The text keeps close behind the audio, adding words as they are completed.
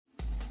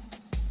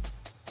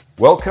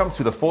Welcome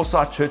to the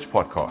Foresight Church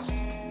podcast.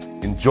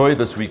 Enjoy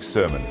this week's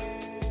sermon.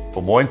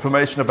 For more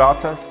information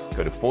about us,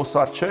 go to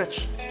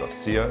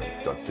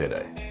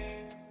foresightchurch.co.za.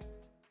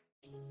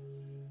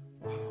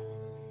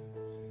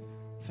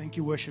 Thank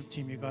you, worship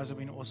team. You guys have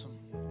been awesome.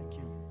 Thank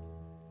you.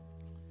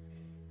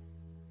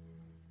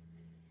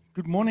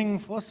 Good morning,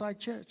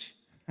 Foresight Church.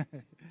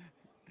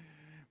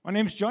 My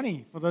name's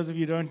Johnny. For those of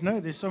you who don't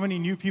know, there's so many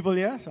new people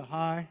here. So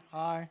hi.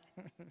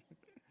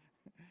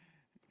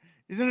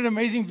 Isn't it an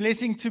amazing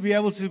blessing to be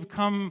able to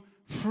come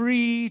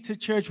free to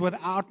church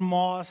without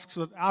masks,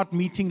 without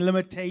meeting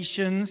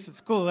limitations? It's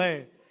cool,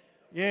 eh?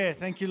 Yeah,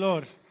 thank you,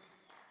 Lord.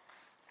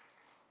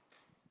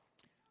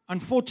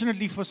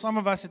 Unfortunately, for some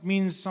of us, it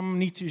means some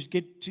need to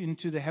get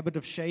into the habit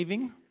of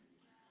shaving.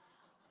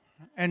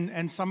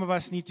 And some of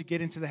us need to get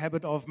into the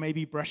habit of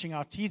maybe brushing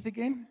our teeth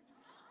again.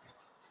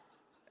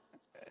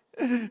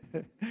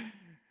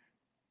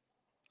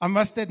 I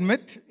must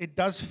admit, it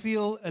does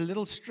feel a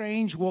little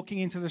strange walking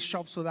into the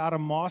shops without a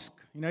mask.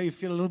 You know, you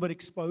feel a little bit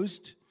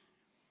exposed.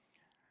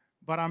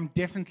 But I'm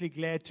definitely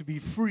glad to be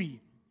free.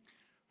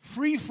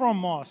 Free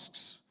from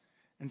masks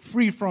and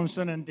free from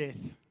sin and death.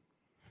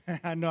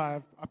 I know,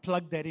 I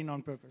plugged that in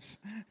on purpose.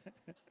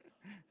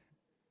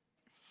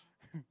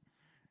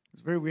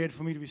 It's very weird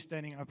for me to be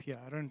standing up here.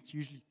 I don't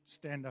usually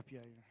stand up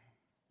here.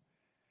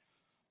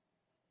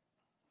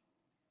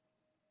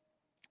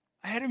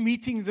 I had a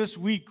meeting this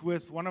week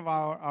with one of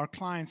our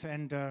clients,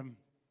 and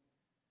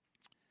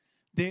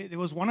there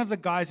was one of the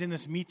guys in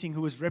this meeting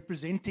who was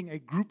representing a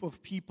group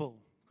of people,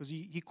 because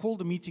he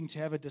called a meeting to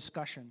have a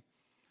discussion.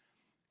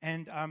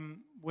 And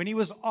when he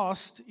was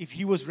asked if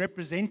he was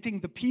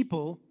representing the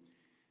people,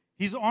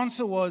 his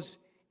answer was,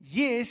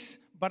 yes,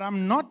 but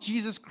I'm not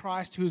Jesus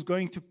Christ who's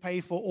going to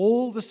pay for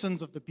all the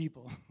sins of the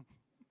people.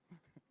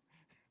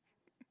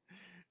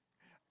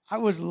 I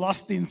was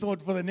lost in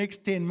thought for the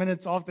next 10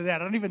 minutes after that.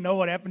 I don't even know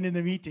what happened in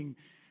the meeting.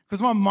 Because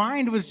my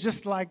mind was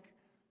just like,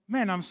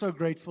 man, I'm so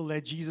grateful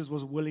that Jesus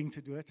was willing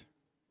to do it.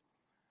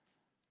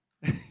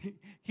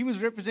 He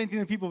was representing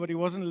the people, but he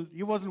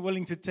wasn't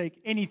willing to take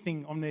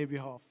anything on their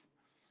behalf.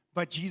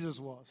 But Jesus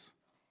was.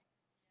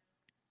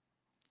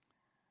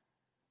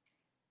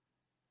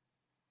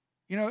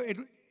 You know,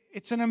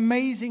 it's an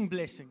amazing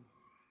blessing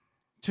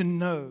to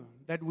know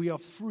that we are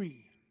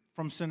free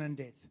from sin and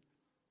death,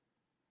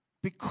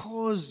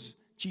 because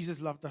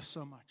Jesus loved us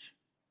so much.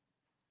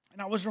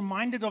 And I was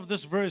reminded of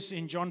this verse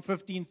in John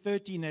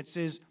 15:13 that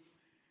says,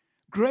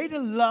 greater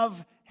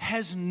love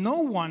has no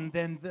one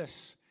than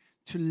this,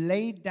 to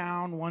lay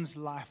down one's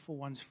life for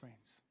one's friends.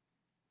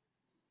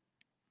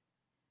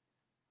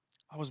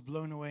 I was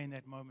blown away in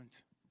that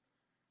moment.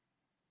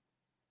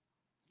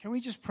 Can we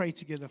just pray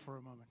together for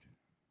a moment?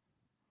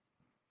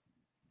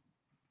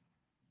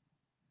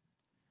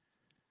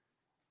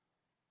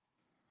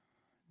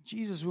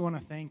 Jesus, we want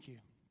to thank you.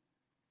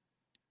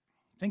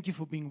 Thank you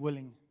for being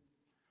willing.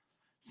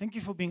 Thank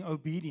you for being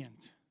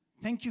obedient.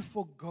 Thank you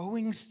for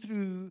going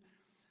through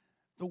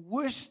the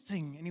worst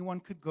thing anyone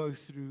could go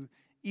through,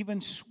 even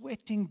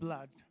sweating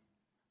blood,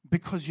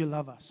 because you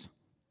love us.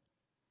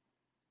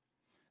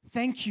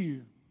 Thank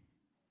you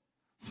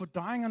for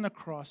dying on the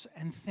cross,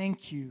 and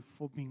thank you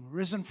for being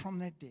risen from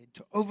the dead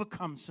to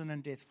overcome sin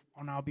and death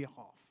on our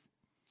behalf.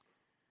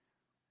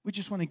 We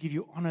just want to give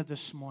you honor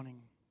this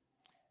morning,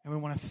 and we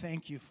want to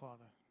thank you,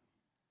 Father.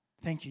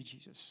 Thank you,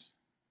 Jesus.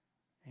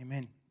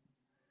 Amen.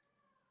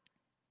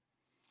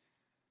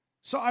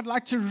 So I'd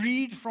like to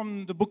read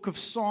from the book of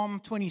Psalm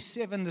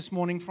 27 this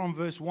morning from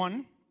verse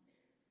 1.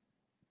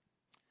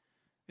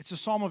 It's a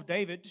Psalm of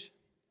David.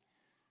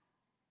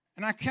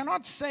 And I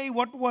cannot say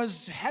what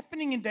was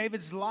happening in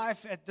David's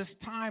life at this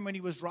time when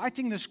he was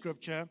writing the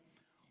scripture,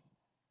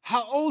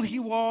 how old he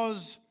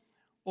was,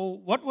 or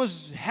what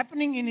was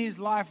happening in his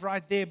life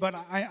right there. But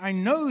I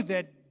know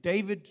that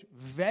David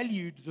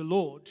valued the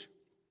Lord.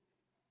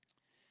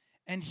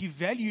 And he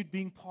valued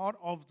being part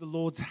of the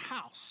Lord's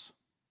house.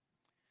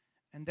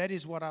 And that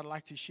is what I'd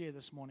like to share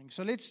this morning.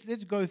 So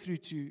let's go through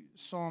to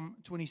Psalm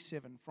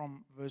 27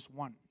 from verse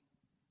 1.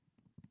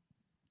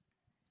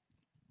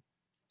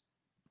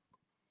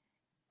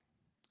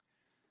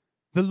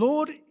 The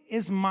Lord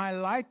is my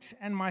light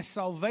and my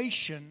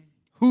salvation.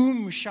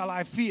 Whom shall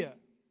I fear?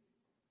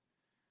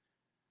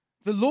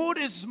 The Lord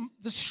is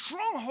the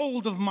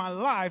stronghold of my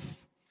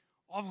life.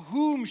 Of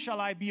whom shall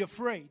I be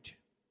afraid?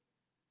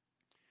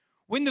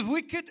 When the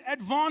wicked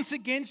advance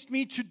against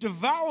me to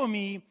devour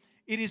me,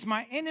 it is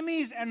my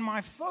enemies and my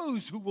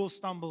foes who will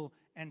stumble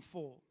and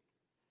fall.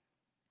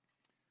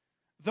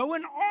 Though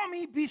an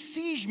army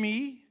besiege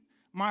me,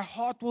 my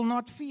heart will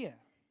not fear.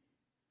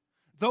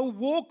 Though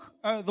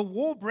the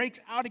war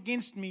breaks out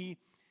against me,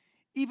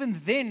 even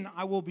then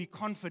I will be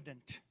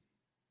confident.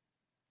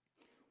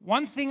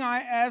 One thing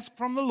I ask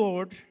from the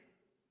Lord,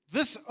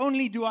 this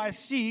only do I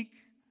seek,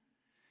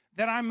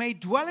 that I may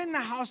dwell in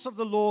the house of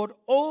the Lord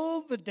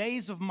all the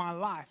days of my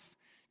life,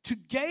 to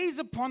gaze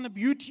upon the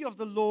beauty of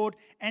the Lord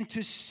and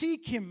to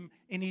seek him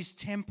in his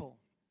temple.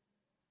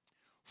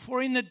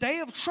 For in the day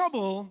of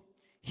trouble,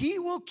 he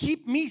will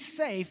keep me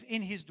safe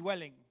in his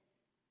dwelling.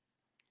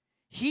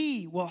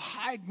 He will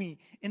hide me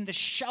in the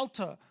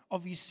shelter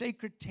of his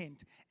sacred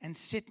tent and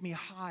set me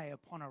high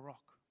upon a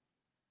rock.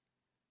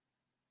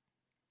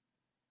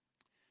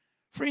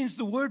 Friends,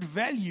 the word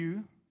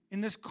value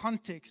in this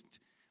context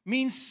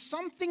means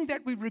something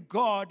that we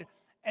regard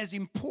as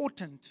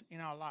important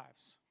in our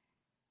lives.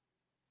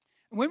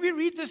 And when we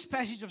read this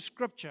passage of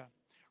Scripture,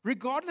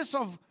 regardless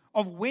of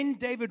when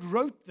David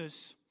wrote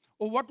this,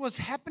 or what was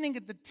happening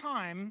at the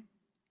time,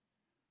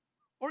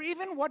 or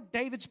even what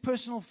David's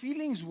personal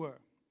feelings were,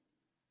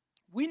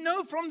 we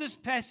know from this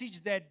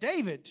passage that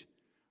David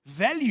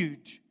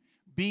valued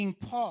being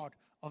part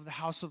of the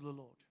house of the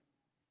Lord.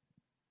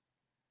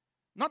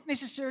 Not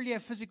necessarily a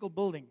physical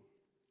building,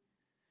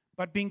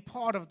 but being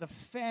part of the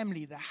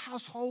family, the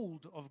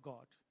household of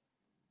God.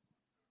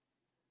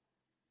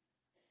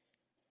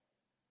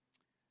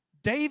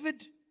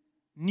 David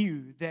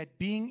knew that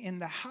being in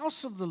the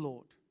house of the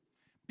Lord,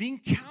 being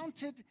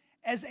counted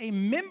as a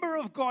member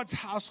of God's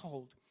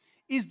household,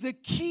 is the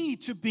key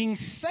to being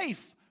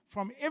safe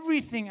from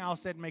everything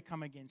else that may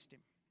come against him.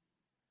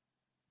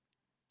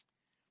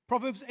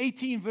 Proverbs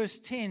 18 verse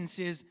 10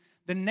 says,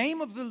 "The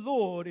name of the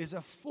Lord is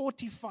a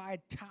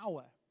fortified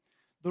tower.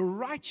 The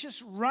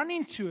righteous run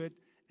into it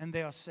and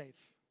they are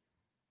safe."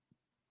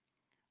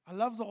 I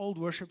love the old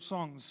worship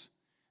songs.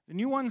 The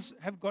new ones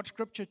have got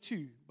scripture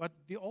too, but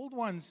the old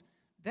ones,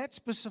 that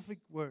specific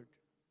word,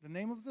 the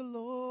name of the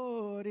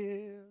Lord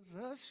is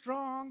a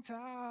strong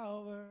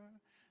tower.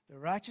 The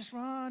righteous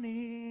run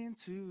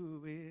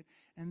into it,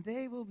 and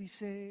they will be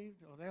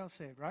saved. Or they are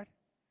saved, right?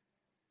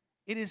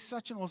 It is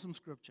such an awesome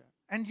scripture.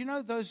 And you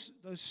know, those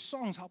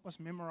songs help us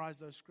memorize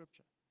those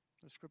scriptures.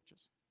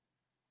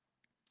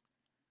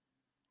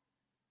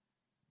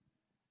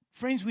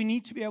 Friends, we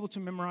need to be able to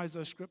memorize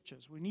those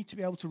scriptures. We need to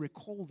be able to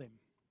recall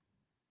them.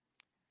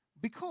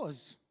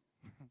 Because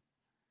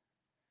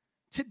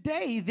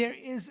today there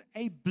is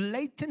a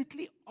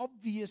blatantly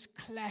obvious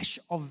clash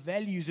of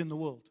values in the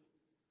world.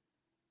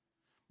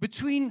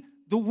 Between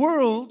the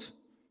world,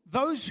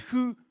 those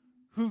who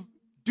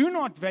do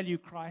not value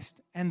Christ,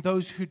 and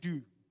those who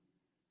do.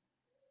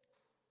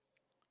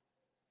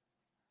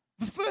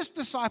 The first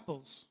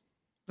disciples,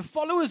 the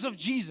followers of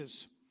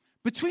Jesus,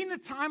 between the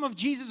time of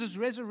Jesus'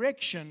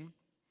 resurrection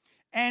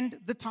and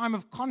the time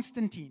of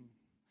Constantine,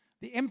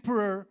 the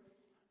emperor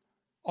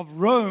of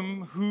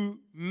Rome who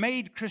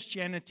made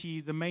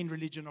Christianity the main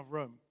religion of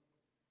Rome.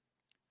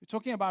 We're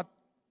talking about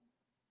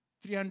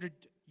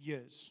 300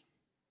 years.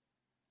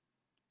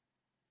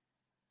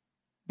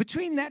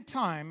 Between that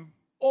time,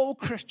 all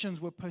Christians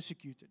were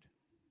persecuted.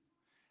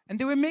 And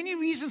there were many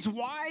reasons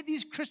why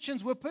these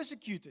Christians were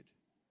persecuted.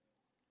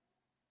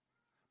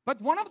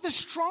 But one of the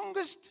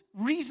strongest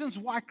reasons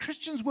why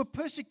Christians were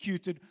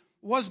persecuted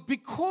was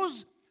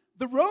because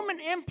the Roman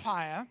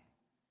Empire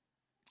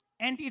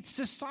and its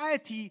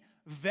society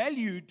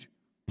valued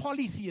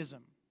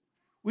polytheism,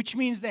 which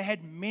means they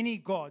had many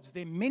gods,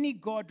 their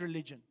many-god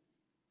religion.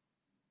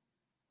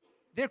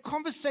 Their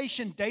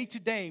conversation day to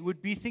day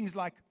would be things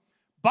like,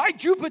 "By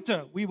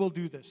Jupiter, we will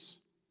do this."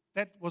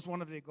 That was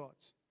one of their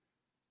gods.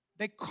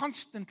 They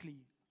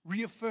constantly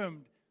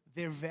reaffirmed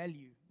their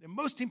value, their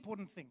most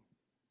important thing.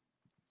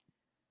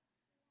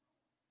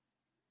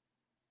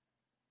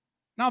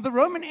 Now, the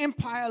Roman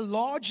Empire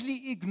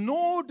largely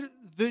ignored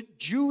the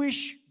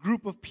Jewish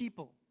group of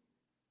people.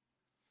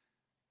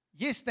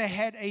 Yes, they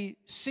had a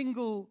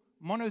single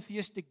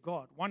monotheistic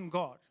God, one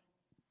God.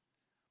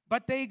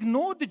 But they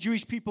ignored the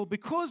Jewish people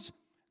because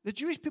the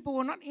Jewish people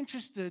were not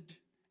interested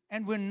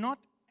and were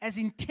not as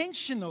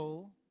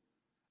intentional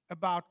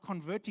about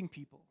converting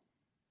people.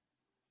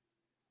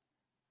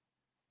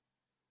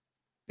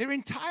 Their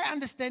entire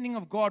understanding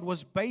of God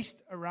was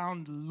based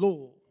around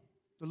law,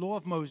 the law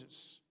of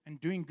Moses, and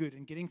doing good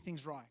and getting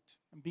things right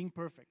and being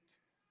perfect.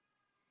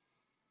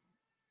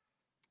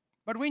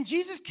 But when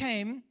Jesus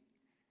came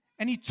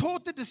and he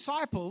taught the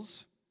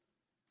disciples,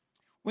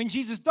 when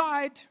Jesus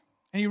died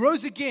and he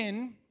rose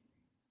again,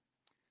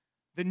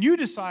 the new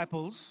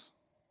disciples,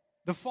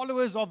 the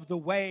followers of the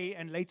way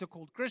and later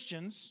called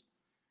Christians,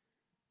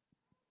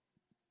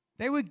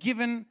 they were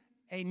given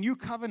a new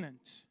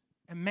covenant,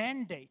 a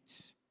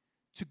mandate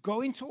to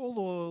go into all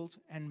the world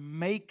and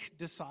make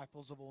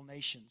disciples of all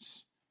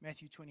nations.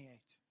 Matthew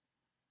 28.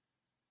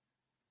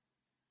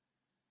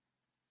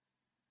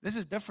 This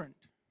is different.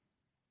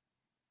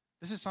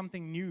 This is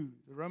something new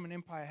the Roman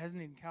Empire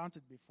hasn't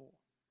encountered before.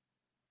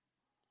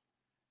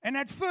 And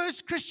at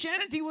first,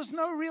 Christianity was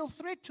no real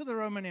threat to the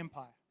Roman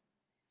Empire.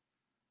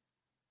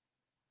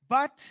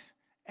 But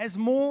as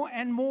more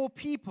and more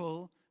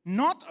people,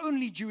 not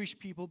only Jewish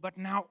people, but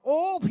now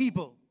all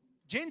people,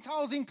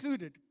 Gentiles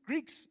included,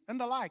 Greeks and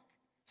the like,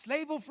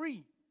 slave or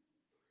free,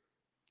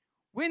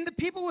 when the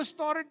people were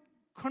started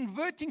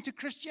converting to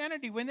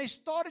Christianity, when they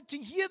started to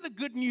hear the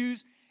good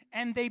news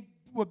and they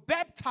were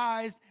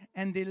baptized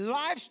and their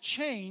lives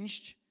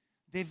changed,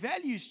 their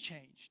values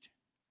changed.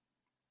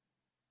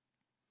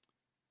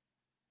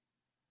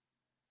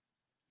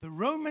 The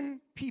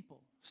Roman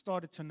people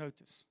started to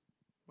notice,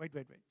 wait,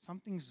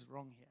 something's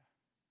wrong here.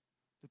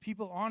 The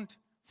people aren't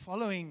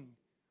following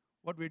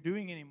what we're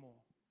doing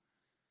anymore.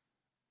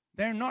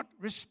 They're not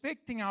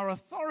respecting our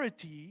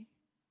authority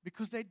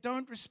because they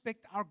don't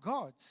respect our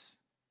gods.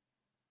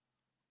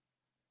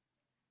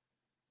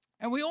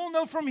 And we all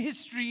know from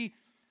history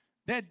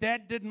that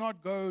that did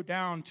not go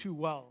down too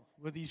well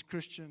with these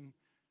Christian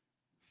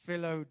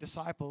fellow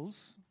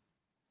disciples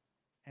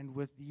and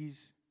with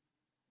these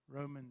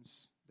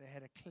Romans. They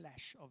had a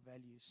clash of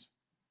values.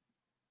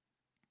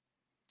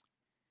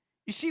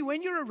 You see,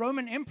 when you're a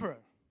Roman emperor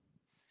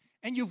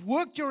and you've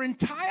worked your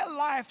entire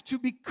life to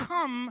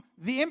become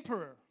the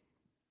emperor,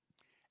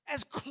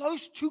 as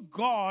close to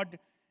God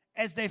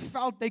as they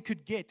felt they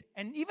could get,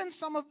 and even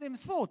some of them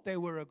thought they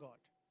were a god.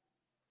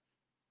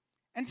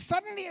 And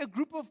suddenly a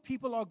group of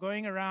people are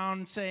going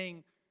around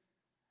saying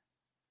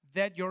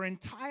that your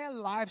entire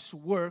life's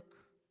work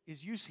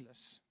is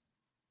useless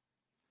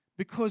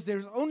because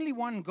there's only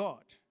one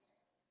God.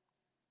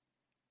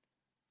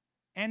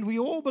 And we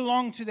all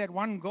belong to that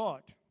one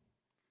God.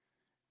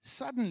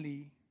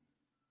 Suddenly,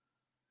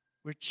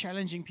 we're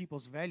challenging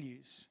people's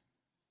values.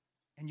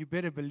 And you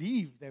better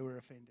believe they were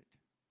offended.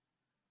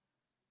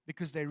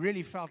 Because they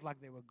really felt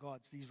like they were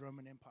gods, these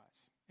Roman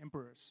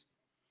emperors.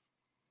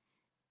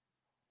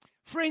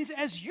 Friends,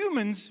 as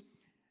humans,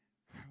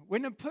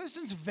 when a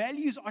person's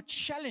values are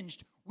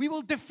challenged, we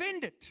will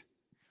defend it.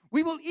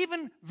 We will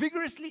even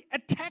vigorously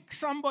attack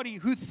somebody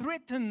who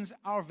threatens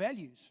our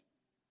values.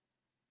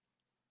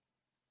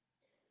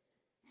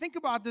 Think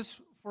about this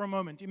for a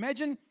moment.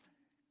 Imagine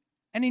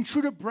an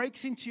intruder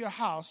breaks into your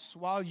house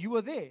while you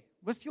are there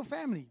with your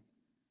family.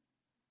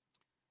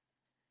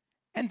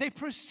 And they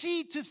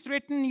proceed to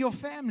threaten your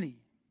family.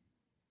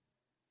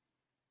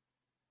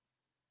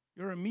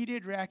 Your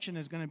immediate reaction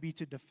is going to be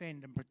to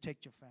defend and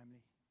protect your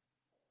family.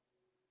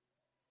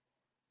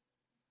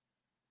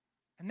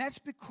 And that's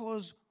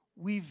because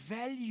we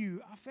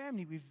value our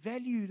family. We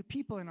value the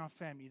people in our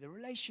family, the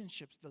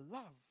relationships, the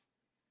love.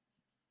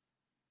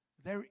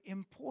 They're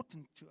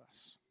important to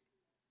us.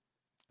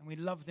 And we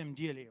love them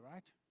dearly,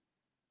 right?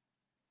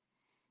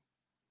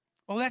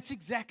 Well, that's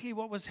exactly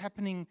what was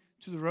happening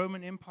to the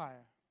Roman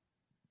Empire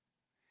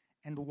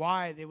and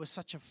why there was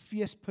such a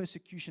fierce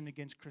persecution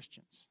against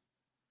Christians.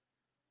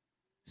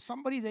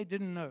 Somebody they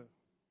didn't know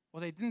or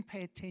they didn't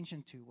pay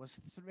attention to was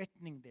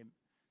threatening them,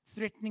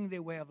 threatening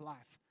their way of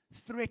life,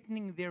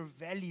 threatening their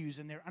values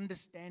and their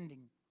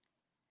understanding.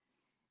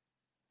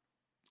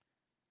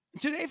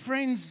 Today,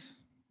 friends,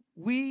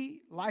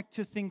 we like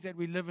to think that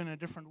we live in a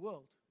different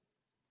world.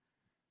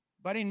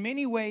 But in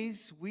many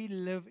ways, we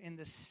live in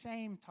the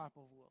same type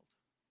of world.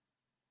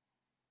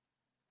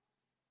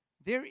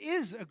 There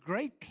is a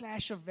great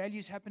clash of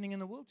values happening in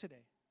the world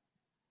today.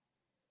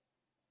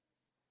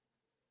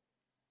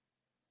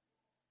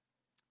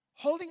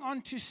 Holding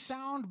on to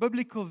sound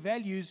biblical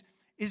values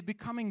is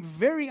becoming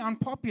very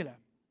unpopular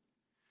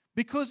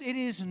because it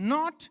is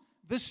not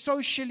the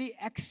socially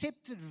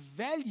accepted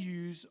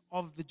values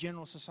of the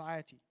general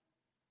society.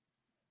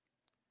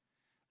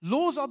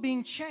 Laws are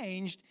being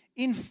changed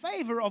in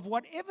favor of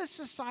whatever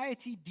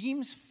society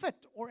deems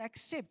fit or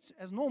accepts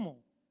as normal.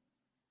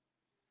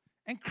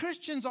 And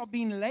Christians are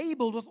being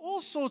labeled with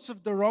all sorts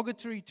of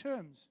derogatory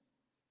terms.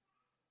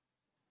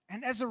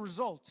 And as a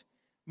result,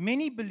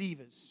 many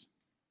believers,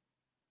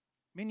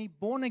 many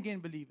born-again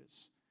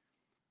believers,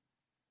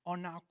 are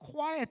now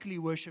quietly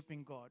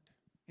worshiping God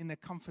in the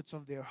comforts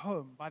of their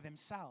home by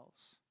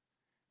themselves,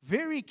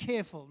 very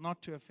careful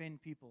not to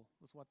offend people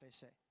with what they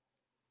say.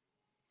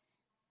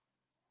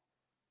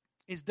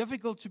 It's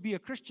difficult to be a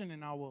Christian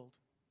in our world.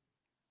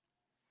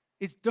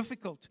 It's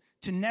difficult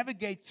to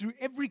navigate through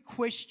every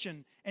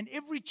question and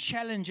every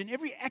challenge and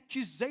every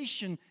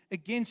accusation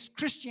against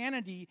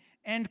Christianity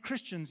and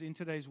Christians in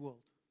today's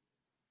world.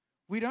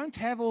 We don't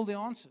have all the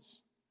answers.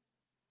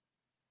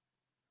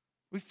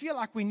 We feel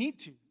like we need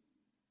to.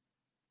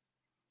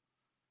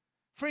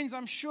 Friends,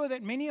 I'm sure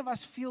that many of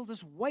us feel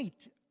this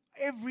weight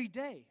every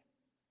day.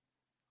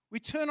 We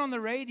turn on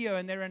the radio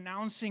and they're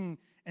announcing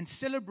and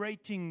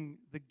celebrating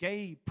the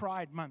Gay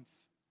Pride Month.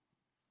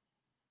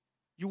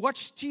 You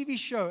watch TV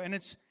show and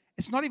it's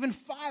not even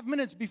 5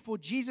 minutes before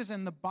Jesus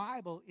and the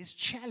Bible is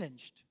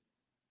challenged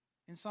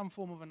in some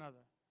form or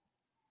another.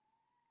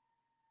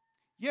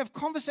 You have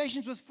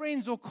conversations with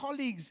friends or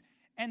colleagues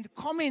and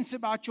comments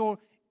about your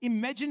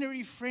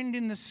imaginary friend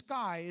in the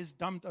sky is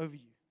dumped over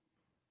you.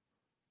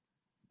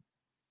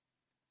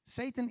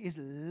 Satan is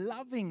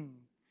loving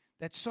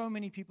that so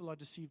many people are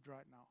deceived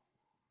right now.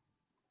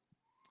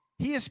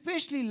 He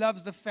especially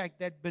loves the fact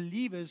that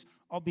believers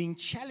are being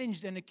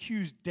challenged and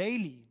accused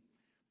daily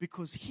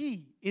because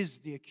he is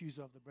the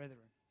accuser of the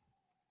brethren.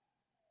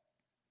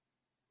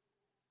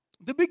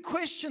 The big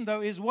question,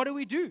 though, is what do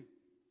we do?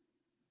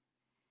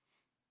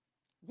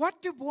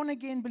 What do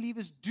born-again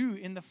believers do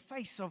in the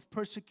face of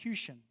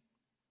persecution?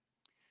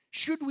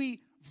 Should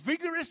we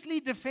vigorously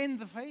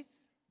defend the faith?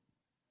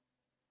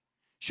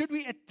 Should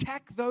we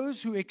attack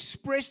those who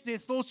express their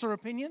thoughts or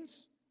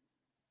opinions?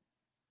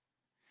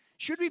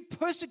 Should we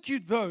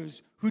persecute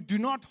those who do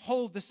not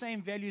hold the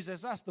same values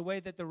as us, the way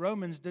that the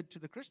Romans did to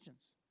the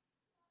Christians?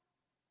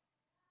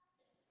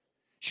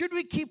 Should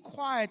we keep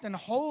quiet and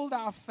hold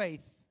our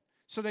faith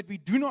so that we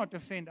do not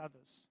offend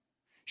others?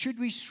 Should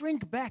we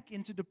shrink back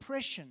into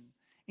depression,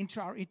 into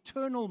our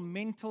eternal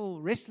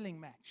mental wrestling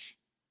match?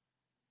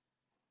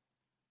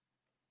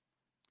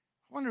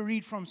 I want to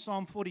read from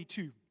Psalm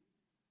 42,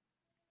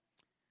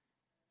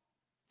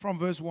 from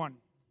verse 1.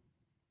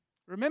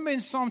 Remember in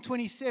Psalm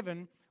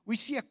 27, we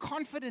see a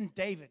confident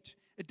David,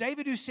 a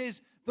David who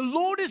says, "The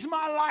Lord is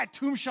my light,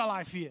 whom shall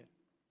I fear?"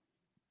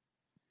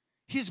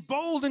 He's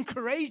bold and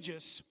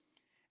courageous.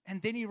 And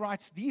then he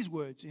writes these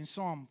words in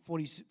Psalm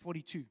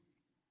 42.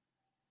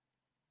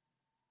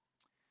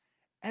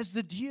 "As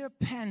the deer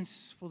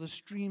pants for the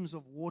streams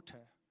of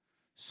water,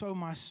 so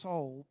my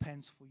soul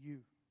pants for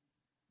you.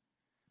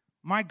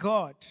 My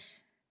God,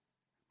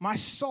 my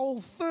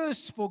soul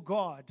thirsts for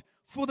God,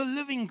 for the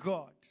living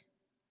God.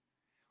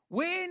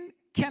 When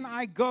can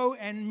I go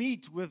and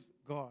meet with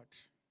God?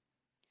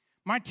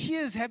 My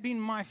tears have been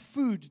my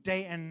food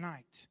day and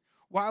night,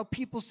 while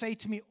people say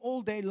to me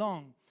all day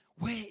long,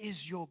 'Where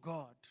is your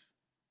God?'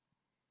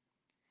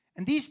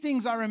 And these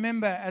things I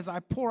remember as I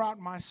pour out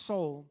my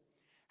soul,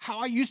 how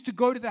I used to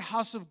go to the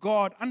house of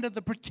God under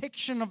the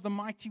protection of the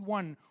Mighty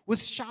One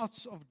with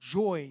shouts of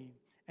joy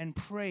and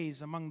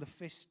praise among the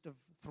festive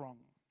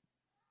throng."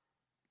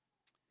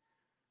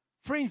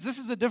 Friends, this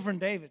is a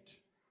different David.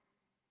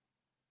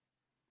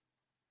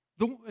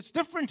 It's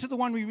different to the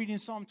one we read in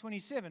Psalm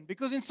 27,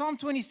 because in Psalm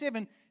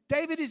 27,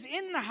 David is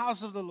in the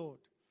house of the Lord.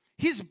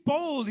 He's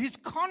bold, he's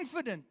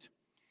confident.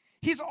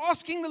 He's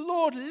asking the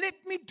Lord,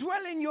 "Let me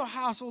dwell in your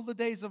house all the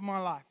days of my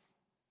life."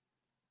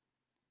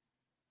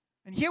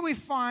 And here we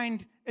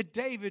find a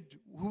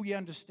David who we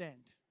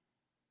understand.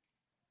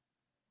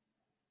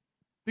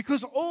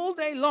 Because all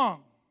day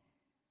long,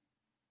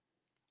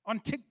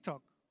 on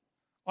TikTok,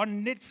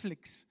 on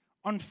Netflix,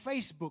 on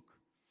Facebook,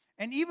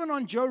 and even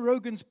on Joe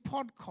Rogan's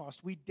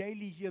podcast, we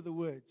daily hear the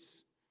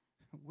words,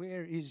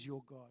 "Where is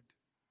your God?"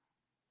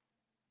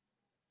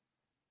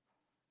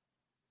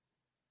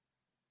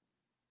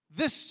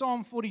 This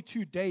Psalm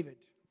 42, David,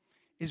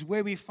 is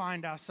where we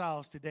find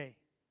ourselves today.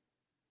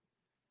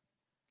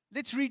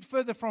 Let's read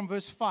further from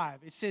verse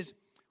 5. It says,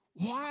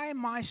 "Why,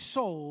 my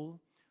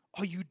soul,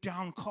 are you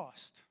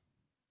downcast?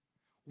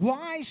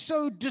 Why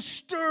so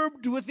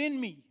disturbed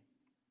within me?"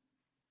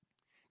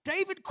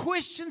 David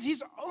questions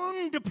his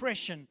own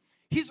depression,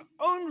 his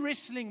own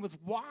wrestling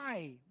with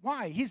why,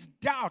 his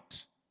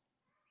doubt.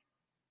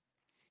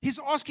 He's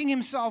asking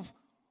himself,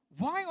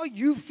 why are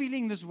you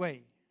feeling this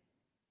way?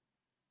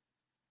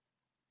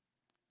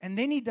 And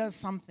then he does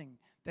something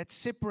that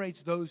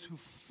separates those who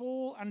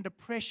fall under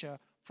pressure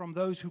from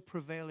those who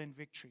prevail in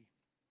victory.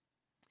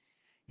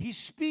 He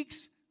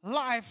speaks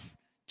life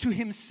to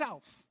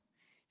himself.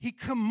 He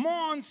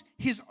commands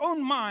his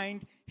own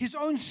mind, his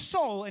own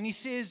soul, and he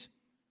says,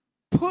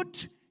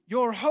 "Put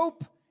your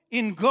hope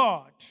in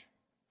God,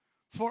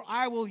 for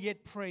I will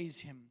yet praise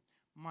him,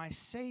 my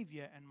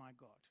Savior and my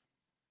God."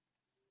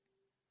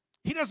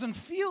 He doesn't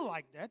feel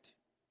like that.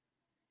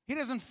 He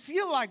doesn't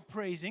feel like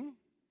praising.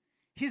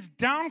 He's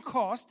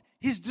downcast.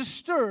 He's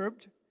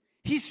disturbed.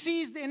 He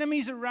sees the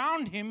enemies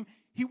around him.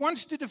 He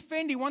wants to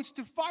defend. He wants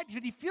to fight.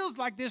 But he feels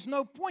like there's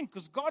no point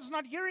because God's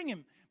not hearing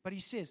him. But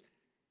he says,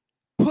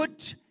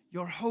 "Put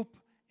your hope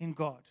in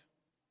God."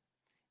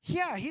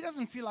 Here, he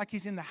doesn't feel like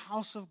he's in the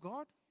house of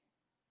God.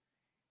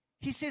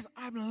 He says,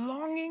 "I'm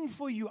longing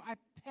for you. I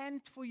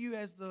pant for you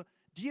as the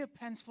deer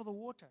pants for the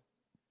water."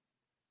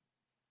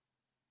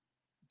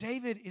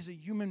 David is a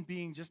human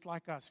being just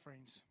like us,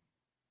 friends.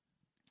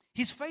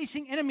 He's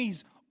facing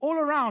enemies all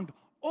around.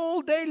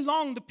 All day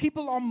long, the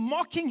people are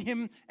mocking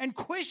him and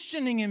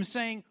questioning him,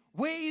 saying,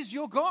 "Where is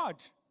your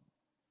God?"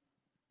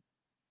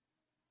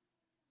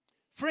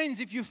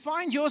 Friends, if you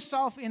find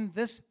yourself in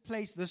this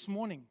place this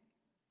morning,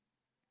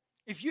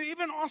 if you're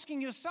even asking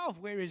yourself,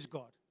 "Where is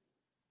God?"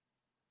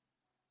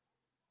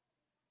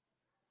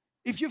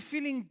 If you're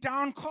feeling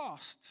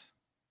downcast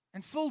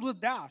and filled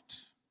with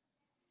doubt,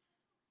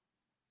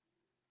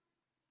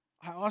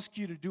 I ask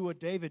you to do what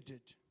David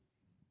did.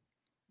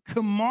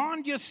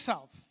 Command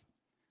yourself.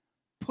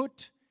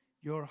 Put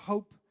your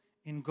hope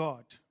in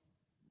God.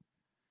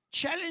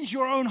 Challenge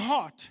your own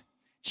heart.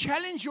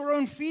 Challenge your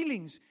own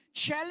feelings.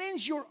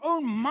 Challenge your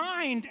own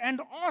mind and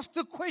ask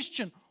the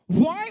question,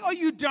 why are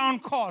you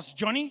downcast,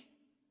 Johnny?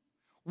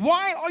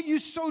 Why are you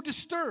so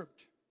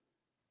disturbed?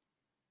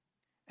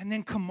 And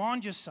then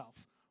command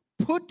yourself.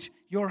 Put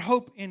your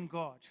hope in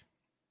God.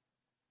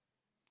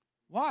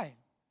 Why?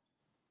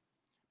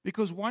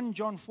 Because 1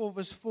 John 4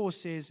 verse 4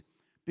 says,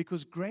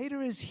 "Because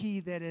greater is he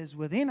that is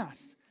within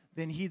us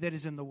than he that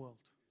is in the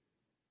world."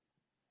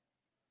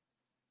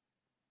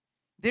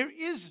 There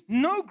is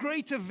no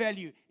greater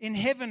value in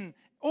heaven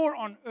or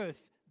on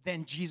earth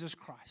than Jesus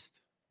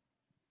Christ.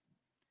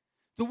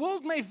 The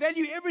world may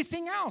value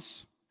everything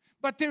else,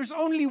 but there's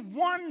only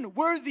one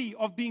worthy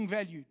of being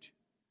valued,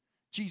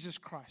 Jesus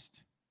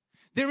Christ.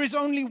 There is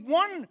only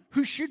one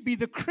who should be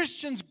the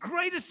Christian's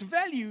greatest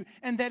value,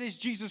 and that is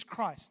Jesus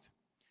Christ.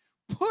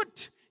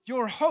 Put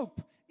your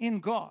hope in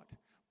God.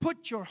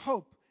 Put your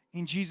hope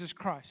in Jesus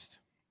Christ.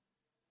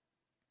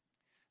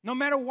 No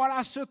matter what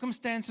our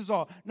circumstances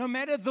are, no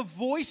matter the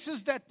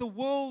voices that the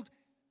world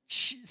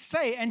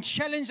say and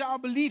challenge our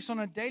beliefs on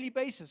a daily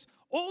basis,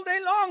 all day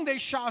long they're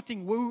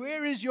shouting,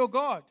 "Where is your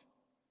God?"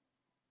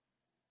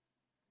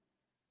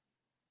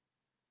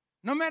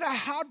 No matter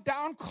how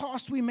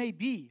downcast we may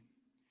be,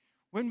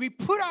 when we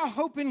put our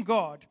hope in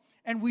God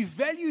and we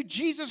value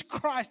Jesus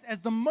Christ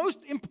as the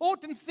most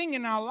important thing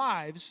in our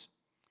lives,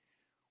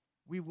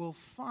 we will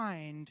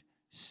find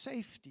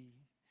safety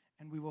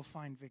and we will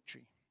find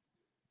victory.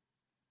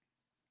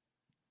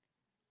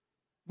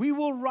 We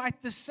will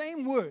write the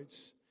same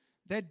words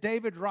that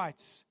David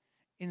writes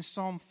in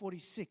Psalm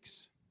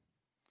 46.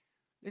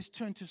 Let's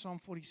turn to Psalm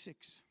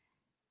 46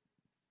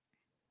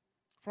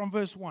 from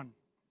verse 1.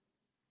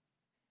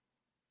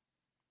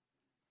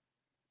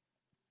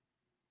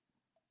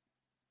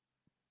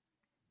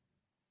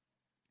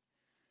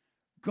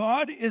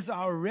 God is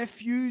our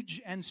refuge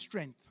and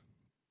strength,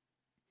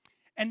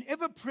 an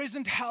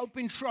ever-present help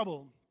in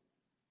trouble.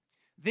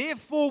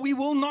 Therefore we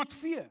will not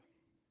fear.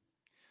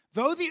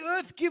 Though the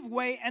earth give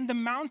way and the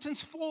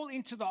mountains fall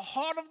into the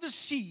heart of the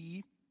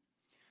sea,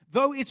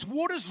 though its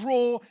waters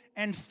roar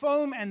and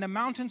foam and the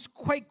mountains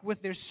quake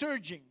with their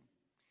surging,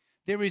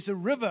 there is a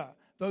river,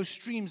 those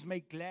streams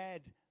make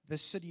glad the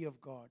city of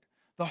God,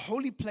 the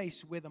holy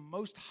place where the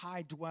Most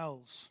High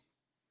dwells.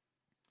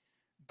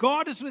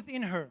 God is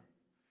within her.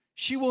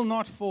 She will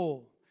not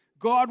fall.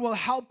 God will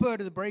help her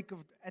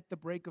at the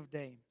break of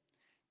day.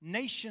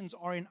 Nations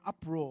are in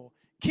uproar.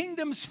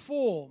 Kingdoms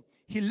fall.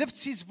 He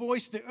lifts his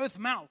voice. The earth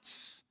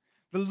melts.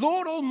 The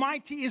Lord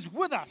Almighty is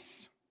with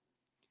us.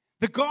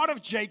 The God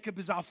of Jacob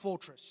is our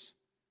fortress.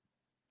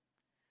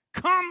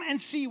 Come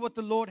and see what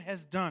the Lord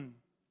has done.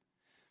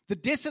 The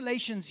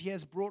desolations he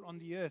has brought on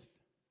the earth.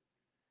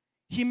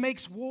 He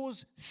makes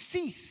wars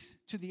cease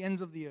to the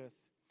ends of the earth.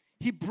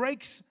 He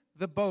breaks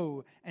the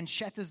bow and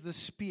shatters the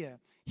spear.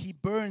 He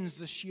burns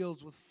the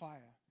shields with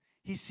fire.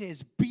 He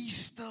says, "Be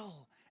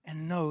still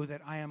and know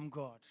that I am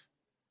God.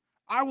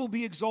 I will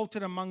be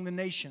exalted among the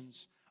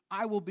nations.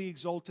 I will be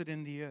exalted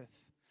in the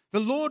earth. The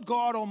Lord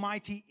God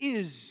Almighty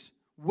is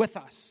with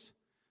us.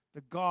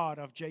 The God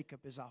of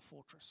Jacob is our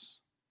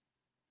fortress."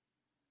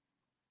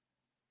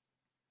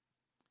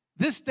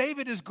 This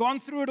David has gone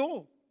through it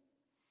all.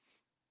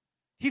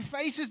 He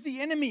faces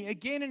the enemy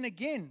again and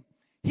again.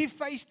 He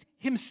faced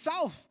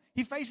himself.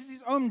 He faces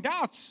his own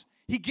doubts.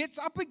 He gets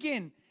up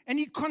again, and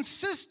he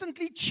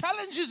consistently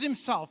challenges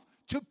himself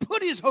to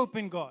put his hope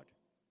in God.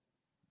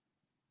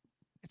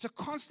 It's a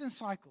constant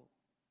cycle,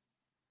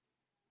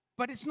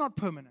 but it's not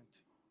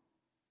permanent.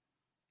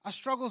 Our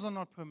struggles are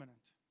not permanent,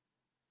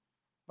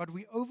 but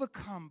we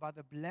overcome by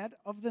the blood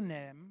of the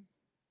Lamb.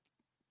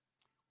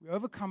 We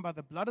overcome by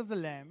the blood of the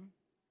Lamb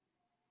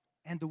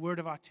and the word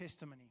of our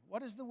testimony.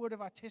 What is the word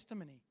of our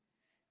testimony?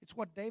 It's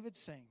what David's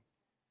saying.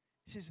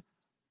 He says,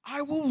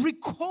 "I will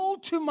recall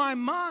to my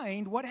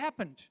mind what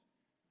happened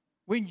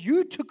when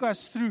you took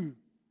us through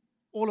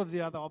all of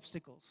the other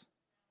obstacles.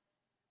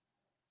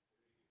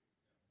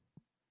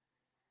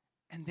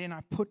 And then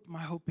I put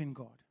my hope in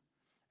God."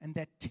 And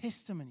that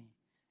testimony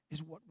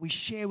is what we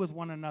share with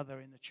one another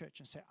in the church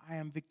and say, "I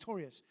am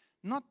victorious,"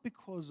 not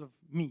because of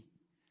me,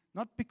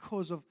 not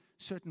because of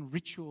certain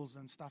rituals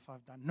and stuff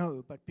I've done.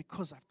 No, but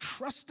because I've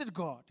trusted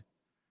God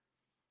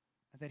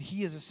and that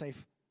He is a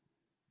safe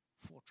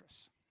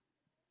fortress.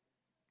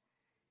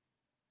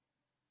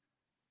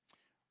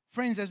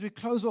 Friends, as we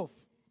close off,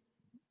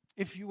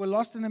 if you were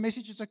lost in the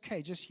message, it's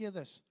okay. Just hear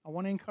this. I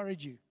want to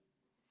encourage you.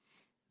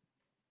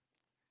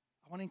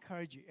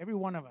 Every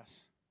one of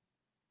us.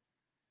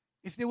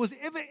 If there was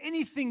ever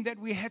anything that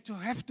we have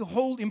to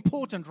hold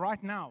important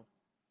right now,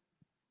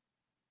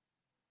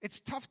 it's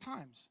tough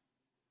times.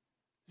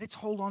 Let's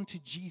hold on to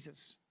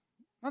Jesus.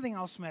 Nothing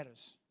else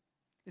matters.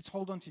 Let's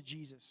hold on to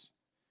Jesus.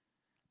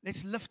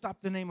 Let's lift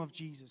up the name of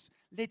Jesus.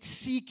 Let's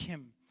seek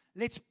Him.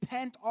 Let's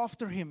pant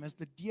after Him as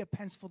the deer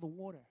pants for the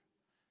water.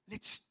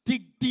 Let's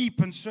dig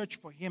deep and search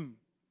for Him,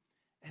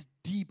 as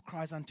deep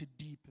cries unto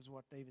deep, is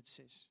what David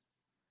says.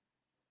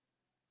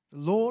 The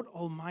Lord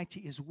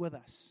Almighty is with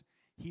us.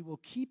 He will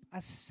keep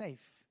us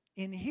safe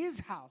in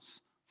His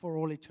house for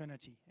all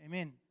eternity.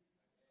 Amen.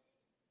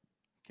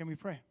 Can we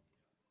pray?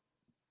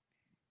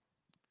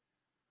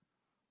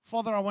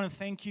 Father, I want to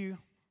thank You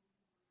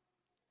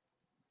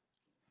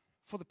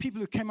for the people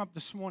who came up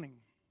this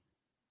morning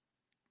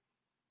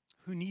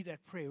who need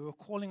that prayer, who are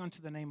calling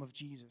unto the name of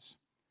Jesus.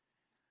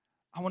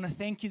 I want to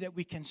thank You that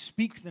we can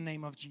speak the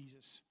name of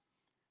Jesus.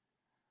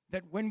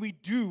 That when we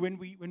do, when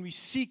we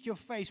seek Your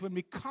face, when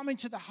we come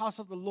into the house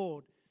of the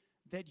Lord,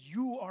 that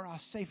You are our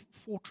safe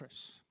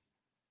fortress.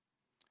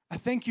 I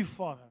thank You,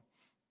 Father,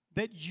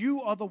 that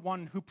You are the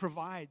one who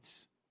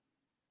provides.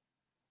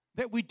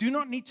 That we do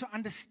not need to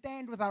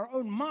understand with our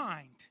own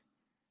mind.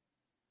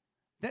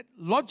 That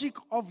logic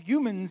of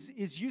humans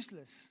is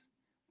useless,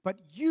 but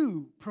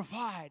You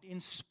provide in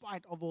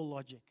spite of all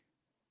logic.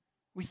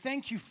 We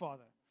thank You,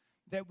 Father,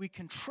 that we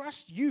can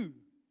trust You,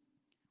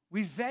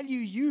 we value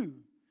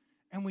You,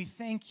 and we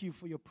thank You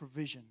for Your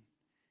provision.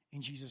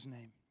 In Jesus'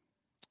 name,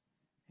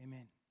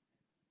 amen.